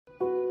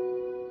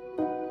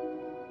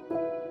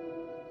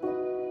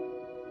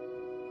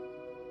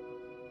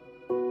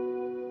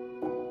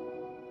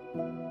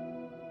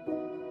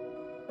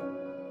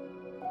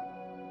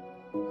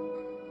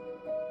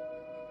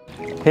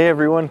Hey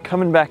everyone,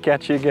 coming back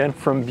at you again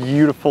from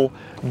beautiful,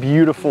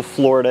 beautiful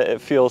Florida.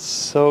 It feels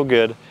so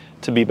good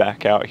to be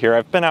back out here.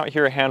 I've been out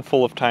here a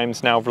handful of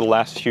times now over the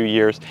last few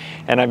years,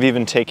 and I've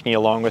even taken you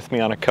along with me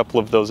on a couple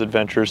of those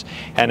adventures,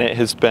 and it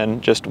has been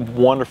just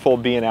wonderful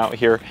being out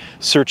here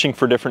searching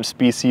for different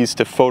species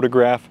to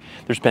photograph.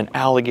 There's been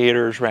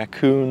alligators,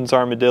 raccoons,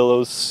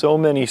 armadillos, so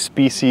many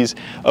species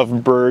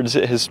of birds.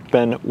 It has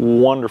been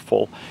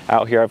wonderful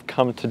out here. I've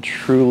come to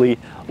truly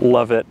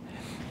love it.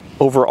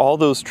 Over all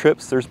those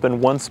trips, there's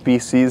been one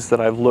species that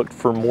I've looked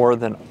for more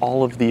than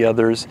all of the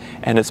others,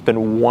 and it's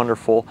been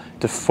wonderful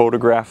to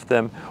photograph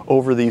them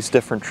over these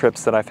different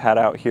trips that I've had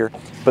out here.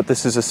 But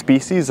this is a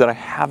species that I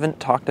haven't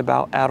talked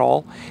about at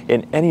all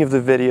in any of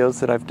the videos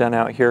that I've done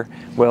out here.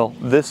 Well,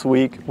 this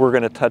week we're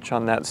going to touch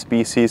on that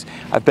species.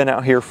 I've been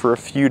out here for a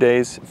few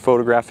days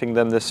photographing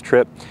them this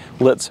trip.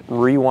 Let's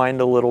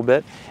rewind a little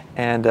bit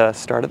and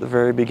start at the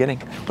very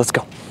beginning. Let's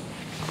go.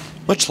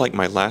 Much like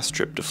my last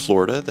trip to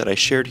Florida that I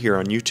shared here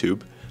on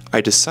YouTube,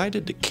 I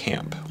decided to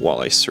camp while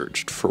I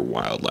searched for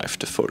wildlife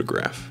to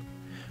photograph.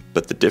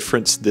 But the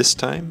difference this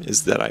time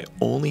is that I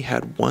only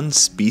had one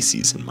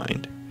species in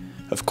mind.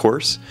 Of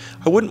course,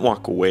 I wouldn't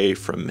walk away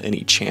from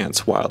any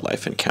chance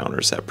wildlife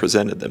encounters that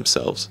presented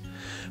themselves,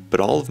 but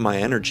all of my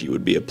energy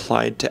would be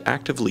applied to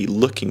actively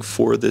looking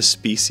for this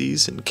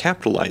species and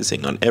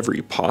capitalizing on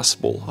every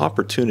possible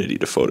opportunity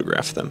to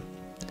photograph them.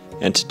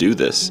 And to do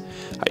this,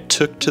 I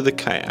took to the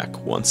kayak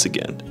once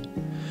again.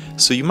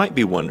 So you might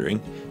be wondering,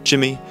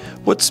 Jimmy,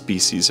 what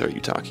species are you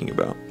talking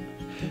about?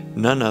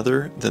 None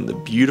other than the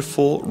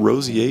beautiful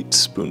Roseate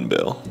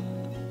Spoonbill.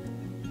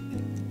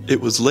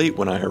 It was late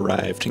when I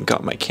arrived and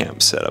got my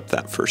camp set up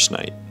that first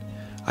night.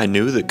 I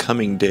knew the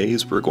coming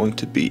days were going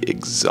to be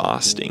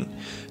exhausting,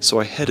 so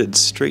I headed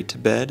straight to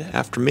bed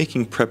after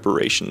making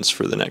preparations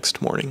for the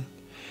next morning.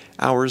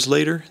 Hours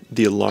later,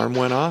 the alarm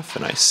went off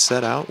and I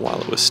set out while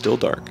it was still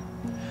dark.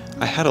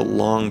 I had a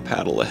long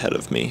paddle ahead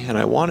of me, and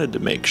I wanted to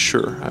make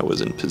sure I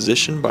was in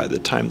position by the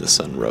time the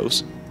sun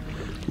rose.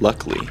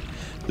 Luckily,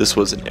 this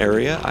was an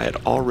area I had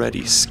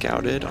already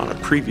scouted on a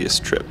previous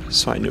trip,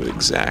 so I knew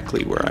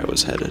exactly where I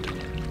was headed.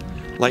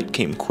 Light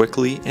came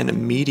quickly, and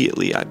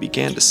immediately I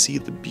began to see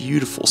the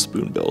beautiful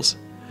spoonbills.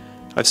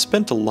 I've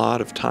spent a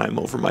lot of time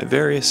over my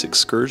various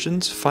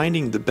excursions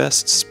finding the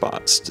best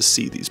spots to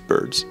see these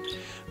birds,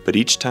 but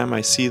each time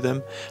I see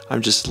them,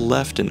 I'm just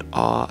left in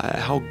awe at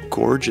how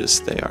gorgeous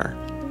they are.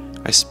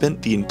 I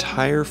spent the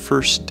entire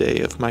first day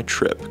of my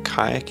trip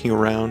kayaking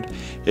around,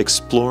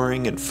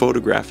 exploring and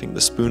photographing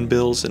the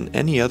spoonbills and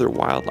any other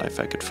wildlife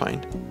I could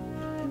find.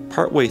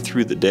 Partway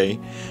through the day,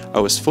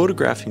 I was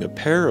photographing a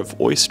pair of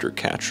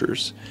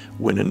oystercatchers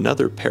when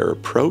another pair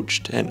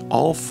approached and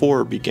all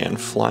four began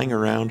flying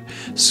around,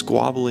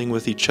 squabbling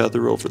with each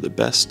other over the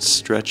best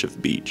stretch of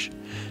beach.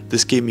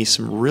 This gave me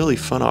some really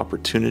fun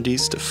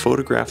opportunities to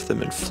photograph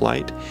them in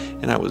flight,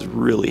 and I was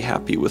really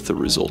happy with the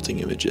resulting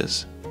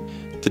images.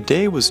 The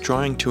day was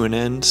drawing to an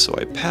end, so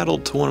I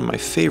paddled to one of my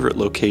favorite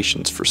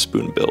locations for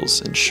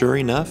spoonbills, and sure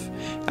enough,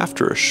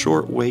 after a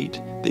short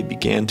wait, they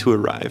began to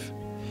arrive.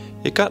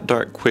 It got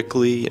dark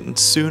quickly, and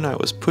soon I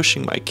was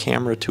pushing my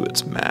camera to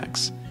its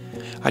max.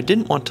 I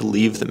didn't want to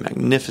leave the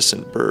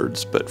magnificent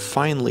birds, but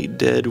finally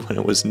did when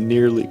it was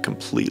nearly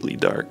completely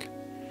dark.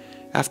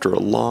 After a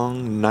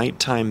long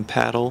nighttime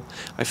paddle,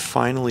 I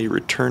finally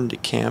returned to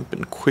camp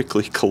and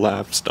quickly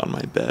collapsed on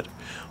my bed,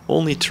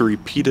 only to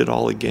repeat it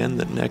all again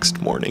the next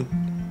morning.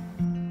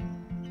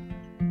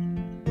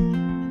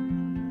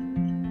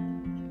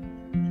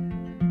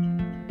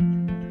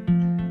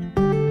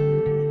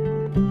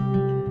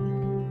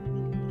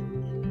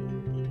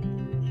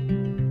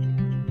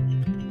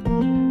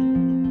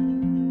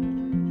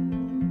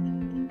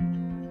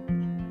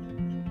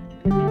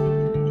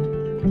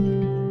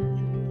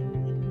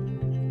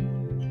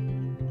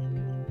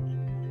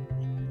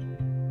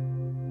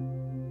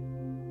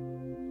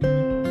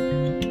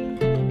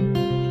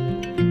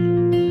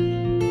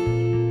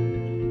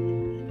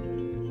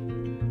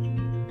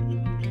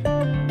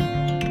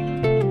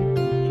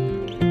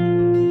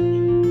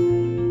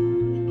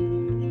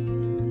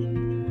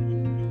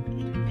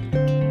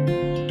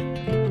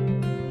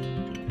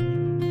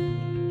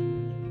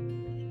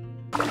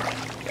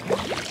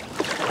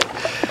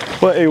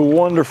 What a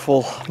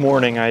wonderful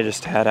morning I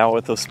just had out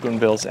with those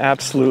spoonbills.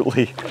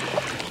 Absolutely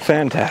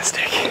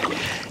fantastic.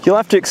 You'll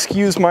have to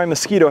excuse my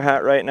mosquito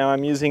hat right now.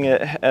 I'm using it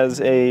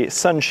as a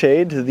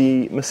sunshade.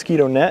 The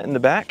mosquito net in the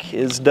back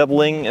is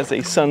doubling as a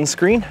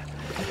sunscreen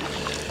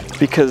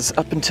because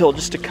up until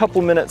just a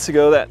couple minutes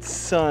ago, that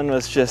sun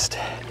was just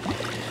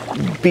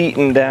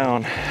beaten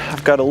down.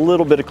 I've got a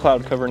little bit of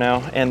cloud cover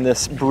now, and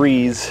this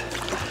breeze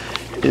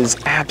is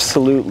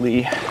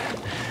absolutely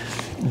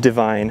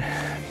divine.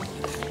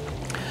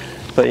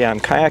 But yeah, I'm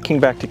kayaking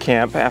back to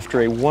camp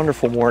after a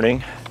wonderful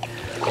morning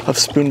of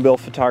spoonbill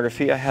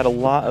photography. I had a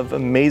lot of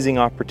amazing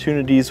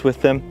opportunities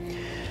with them.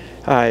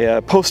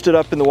 I posted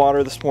up in the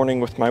water this morning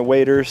with my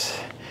waders,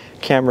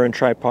 camera and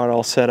tripod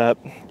all set up,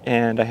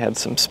 and I had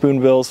some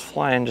spoonbills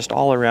flying just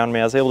all around me.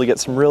 I was able to get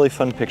some really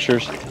fun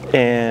pictures,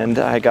 and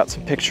I got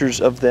some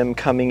pictures of them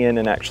coming in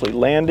and actually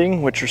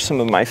landing, which are some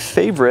of my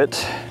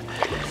favorite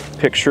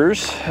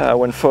pictures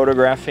when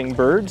photographing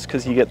birds,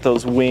 because you get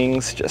those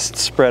wings just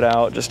spread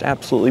out, just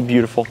absolutely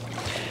beautiful.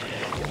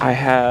 I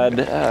had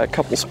a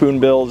couple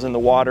spoonbills in the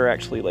water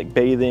actually like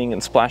bathing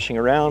and splashing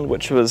around,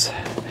 which was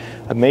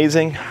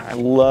amazing. I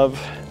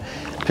love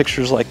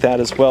pictures like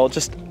that as well.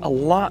 Just a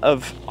lot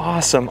of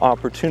awesome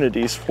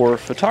opportunities for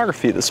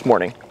photography this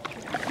morning.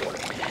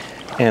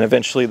 And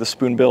eventually the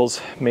spoonbills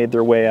made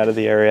their way out of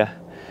the area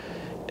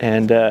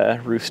and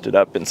roosted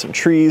up in some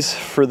trees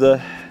for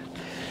the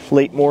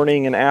late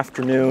morning and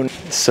afternoon.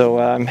 So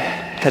I'm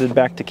headed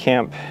back to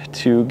camp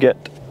to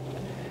get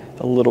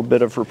a little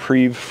bit of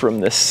reprieve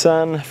from the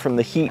sun, from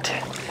the heat.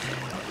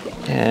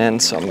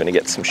 And so I'm gonna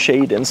get some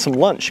shade and some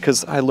lunch,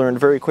 because I learned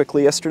very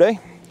quickly yesterday,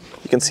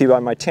 you can see by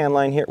my tan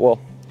line here, well,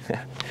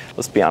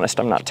 let's be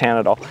honest, I'm not tan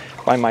at all,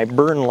 by my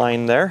burn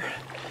line there,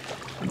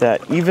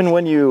 that even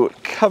when you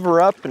cover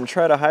up and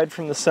try to hide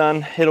from the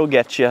sun, it'll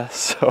get you.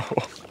 So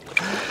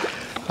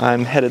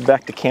I'm headed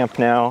back to camp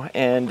now,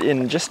 and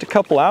in just a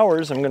couple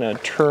hours, I'm gonna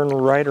turn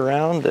right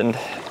around and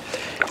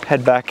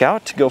head back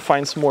out to go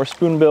find some more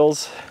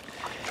spoonbills,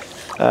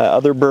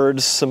 other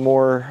birds, some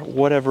more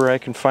whatever I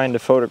can find to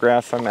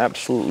photograph. I'm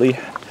absolutely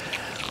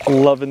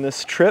loving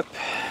this trip.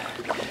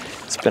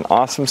 It's been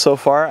awesome so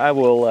far. I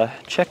will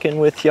check in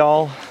with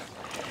y'all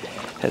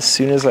as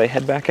soon as I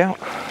head back out.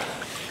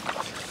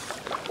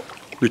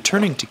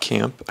 Returning to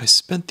camp, I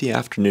spent the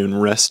afternoon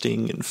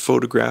resting and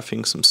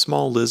photographing some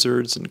small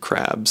lizards and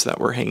crabs that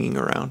were hanging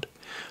around.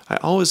 I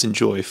always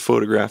enjoy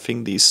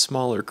photographing these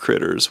smaller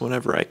critters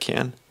whenever I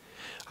can.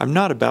 I'm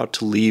not about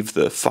to leave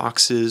the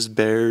foxes,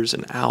 bears,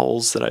 and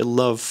owls that I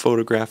love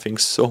photographing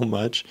so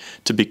much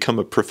to become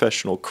a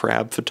professional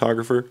crab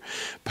photographer,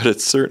 but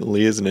it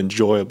certainly is an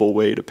enjoyable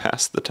way to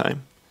pass the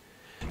time.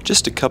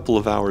 Just a couple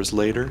of hours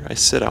later, I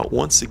set out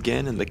once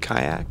again in the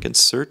kayak in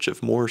search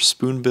of more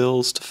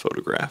spoonbills to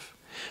photograph.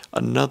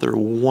 Another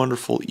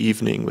wonderful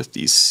evening with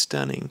these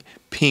stunning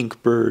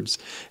pink birds,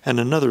 and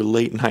another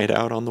late night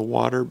out on the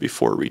water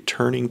before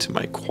returning to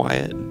my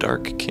quiet,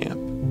 dark camp.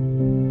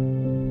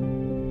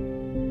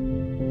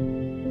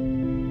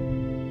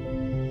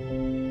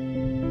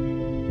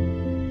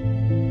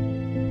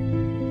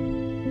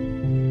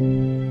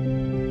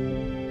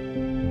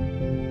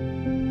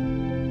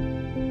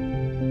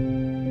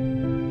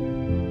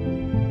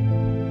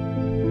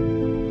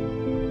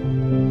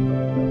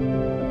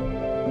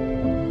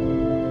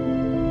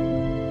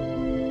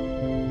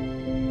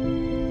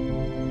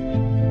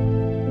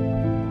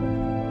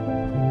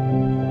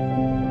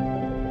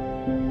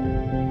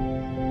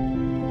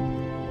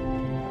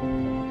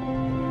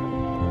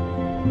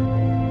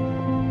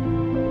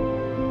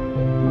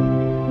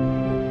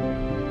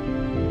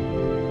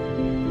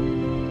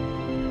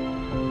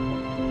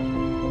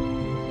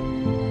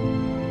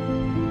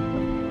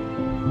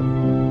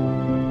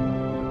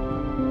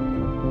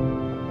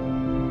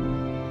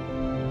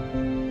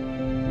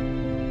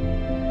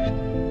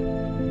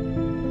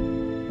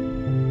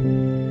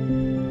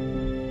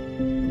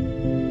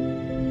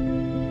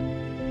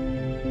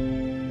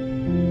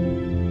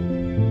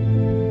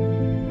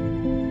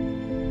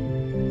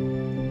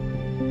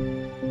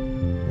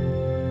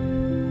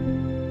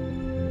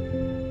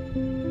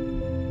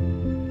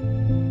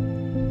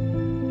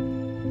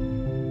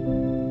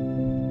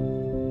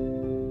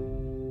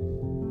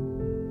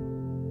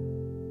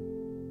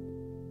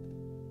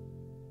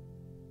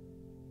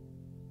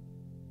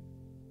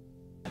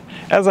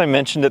 As I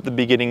mentioned at the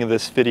beginning of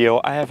this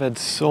video, I have had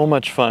so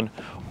much fun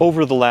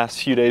over the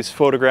last few days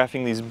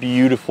photographing these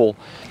beautiful,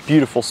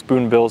 beautiful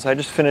spoonbills. I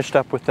just finished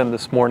up with them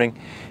this morning,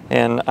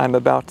 and I'm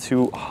about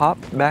to hop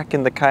back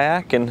in the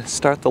kayak and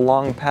start the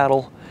long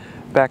paddle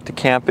back to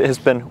camp. It has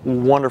been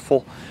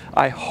wonderful.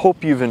 I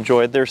hope you've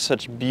enjoyed. They're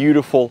such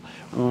beautiful,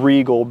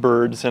 regal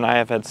birds, and I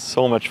have had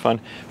so much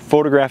fun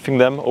photographing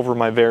them over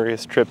my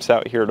various trips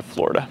out here to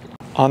Florida.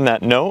 On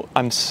that note,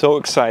 I'm so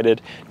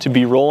excited to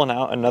be rolling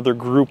out another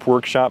group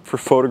workshop for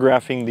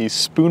photographing these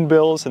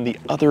spoonbills and the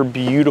other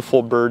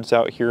beautiful birds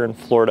out here in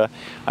Florida.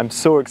 I'm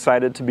so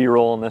excited to be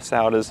rolling this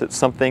out, as it's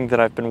something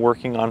that I've been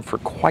working on for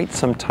quite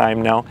some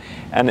time now,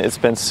 and it's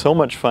been so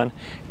much fun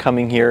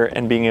coming here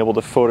and being able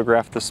to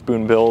photograph the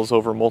spoonbills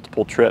over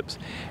multiple trips,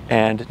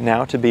 and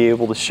now to be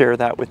able to share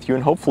that with you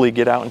and hopefully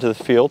get out into the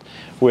field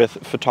with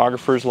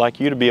photographers like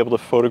you to be able to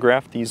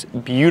photograph these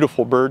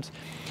beautiful birds.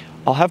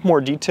 I'll have more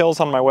details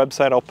on my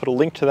website. I'll put a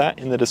link to that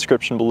in the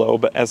description below,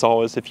 but as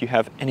always, if you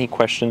have any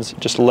questions,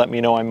 just let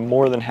me know. I'm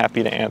more than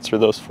happy to answer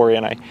those for you,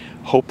 and I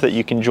hope that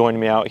you can join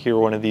me out here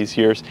one of these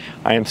years.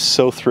 I am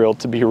so thrilled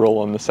to be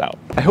rolling this out.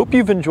 I hope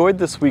you've enjoyed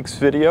this week's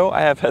video.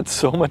 I have had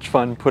so much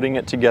fun putting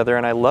it together,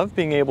 and I love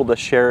being able to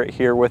share it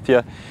here with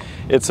you.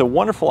 It's a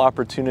wonderful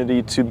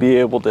opportunity to be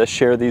able to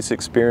share these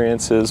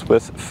experiences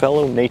with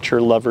fellow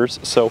nature lovers.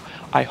 So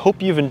I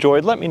hope you've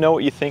enjoyed. Let me know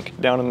what you think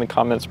down in the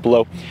comments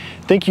below.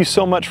 Thank you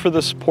so much for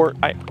the support.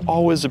 I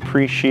always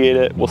appreciate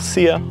it. We'll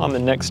see you on the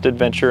next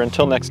adventure.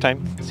 Until next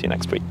time, see you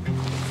next week.